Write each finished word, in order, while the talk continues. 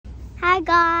Hi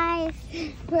guys.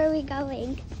 Where are we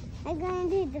going? I'm going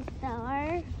to the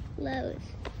store. Lowe's.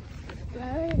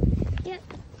 Lowe's? Yep.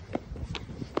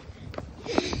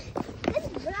 It's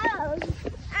gross.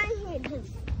 I'm here to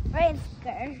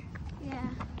Frisker. Yeah.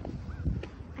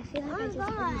 I feel like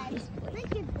I just look at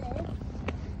this.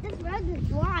 This rug is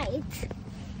white.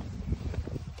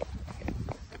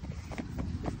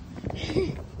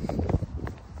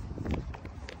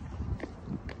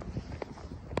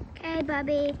 Okay,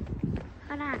 Bubby.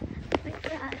 Hold on. Wait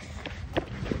for us.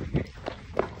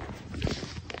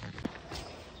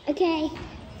 Okay.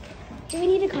 Do we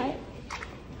need a cart?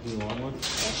 Do you want one?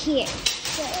 Here.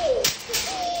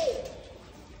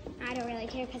 I don't really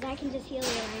care because I can just wheel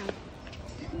it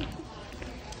around.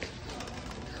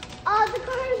 Oh, the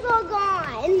car is all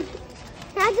gone.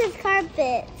 Not just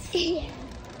carpets. Yeah.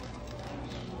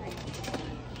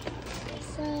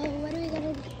 So, what are we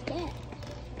going to get?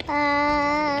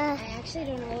 I actually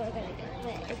don't know what we're going to get,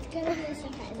 but it's going to be a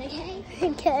surprise, okay?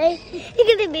 Okay. It's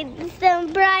going to be a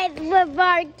surprise for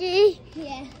Marky.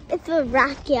 Yeah. It's for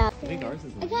Rocky. I think ours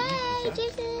is Okay,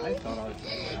 Jason. I thought ours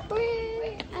was.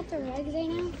 We're at the rugs right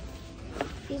now.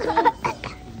 These ones.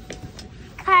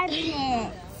 Carpets.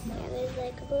 Yeah, there's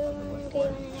like a blue one, green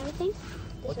one, and everything.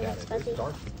 This one looks fuzzy.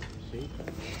 Dark. See?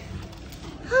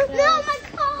 Oh no, my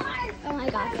car! Oh my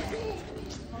god.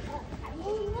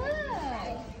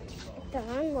 The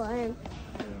wrong one.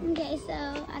 Okay, so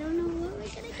I don't know what we're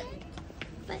gonna get,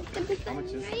 but it's gonna be fun,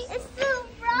 right? It's for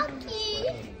Rocky.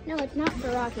 No, it's not for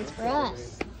Rocky. It's for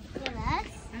us. For us?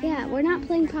 Yeah, we're not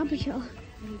playing Paw Patrol.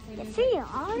 Yes, we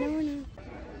are. No, we're not.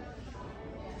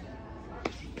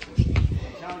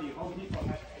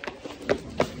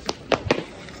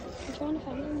 I'm trying to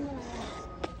find it in the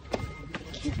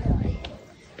can't really.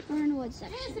 I don't know what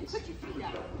section.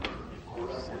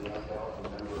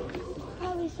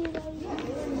 Oh, we see those.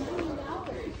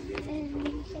 And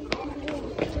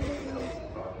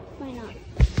why not?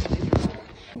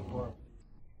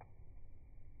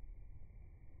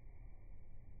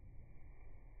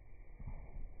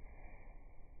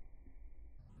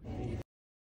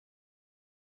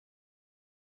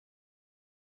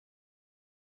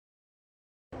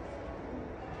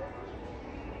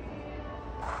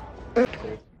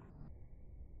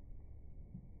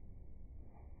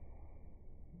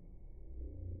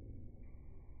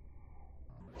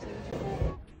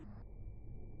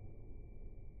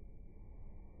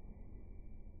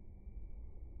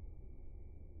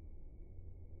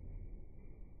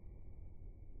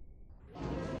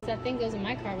 That thing goes in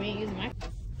my car. We ain't using my car.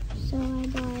 So I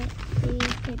bought these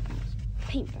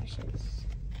paintbrushes.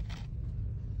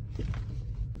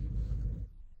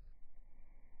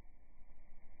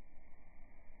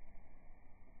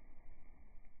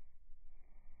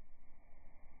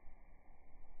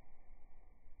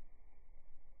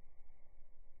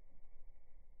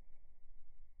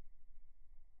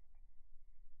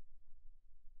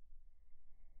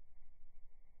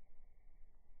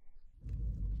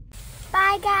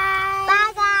 Bye guys.